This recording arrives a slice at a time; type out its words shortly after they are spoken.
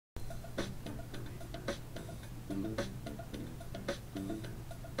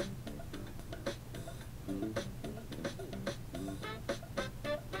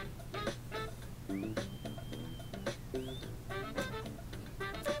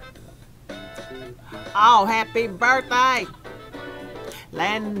Oh, happy birthday,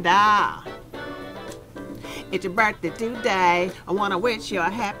 Linda. It's your birthday today. I want to wish you a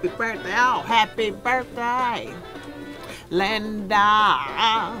happy birthday. Oh, happy birthday,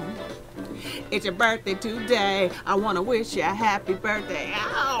 Linda. It's your birthday today. I want to wish you a happy birthday.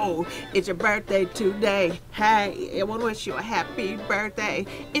 Oh, it's your birthday today. Hey, I want to wish you a happy birthday.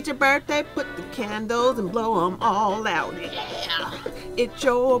 It's your birthday. Put the candles and blow them all out. Yeah. It's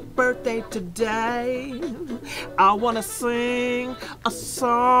your birthday today. I want to sing a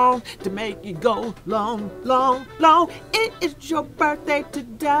song to make you go long, long, long. It is your birthday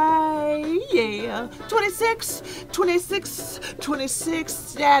today. Yeah. 26, 26,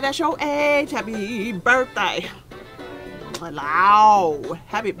 26. Yeah, that's your age. Happy birthday. Hello.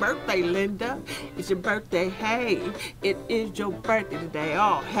 Happy birthday, Linda. It's your birthday. Hey, it is your birthday today.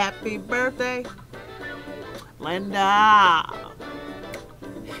 Oh, happy birthday, Linda.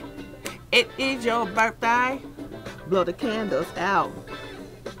 It is your birthday. Blow the candles out.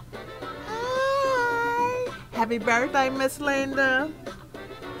 Hi. Happy birthday, Miss Linda.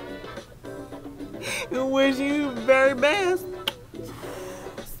 I wish you the very best.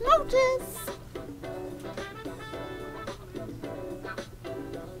 Smooches.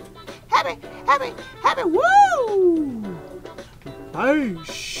 Happy, woo! Hey,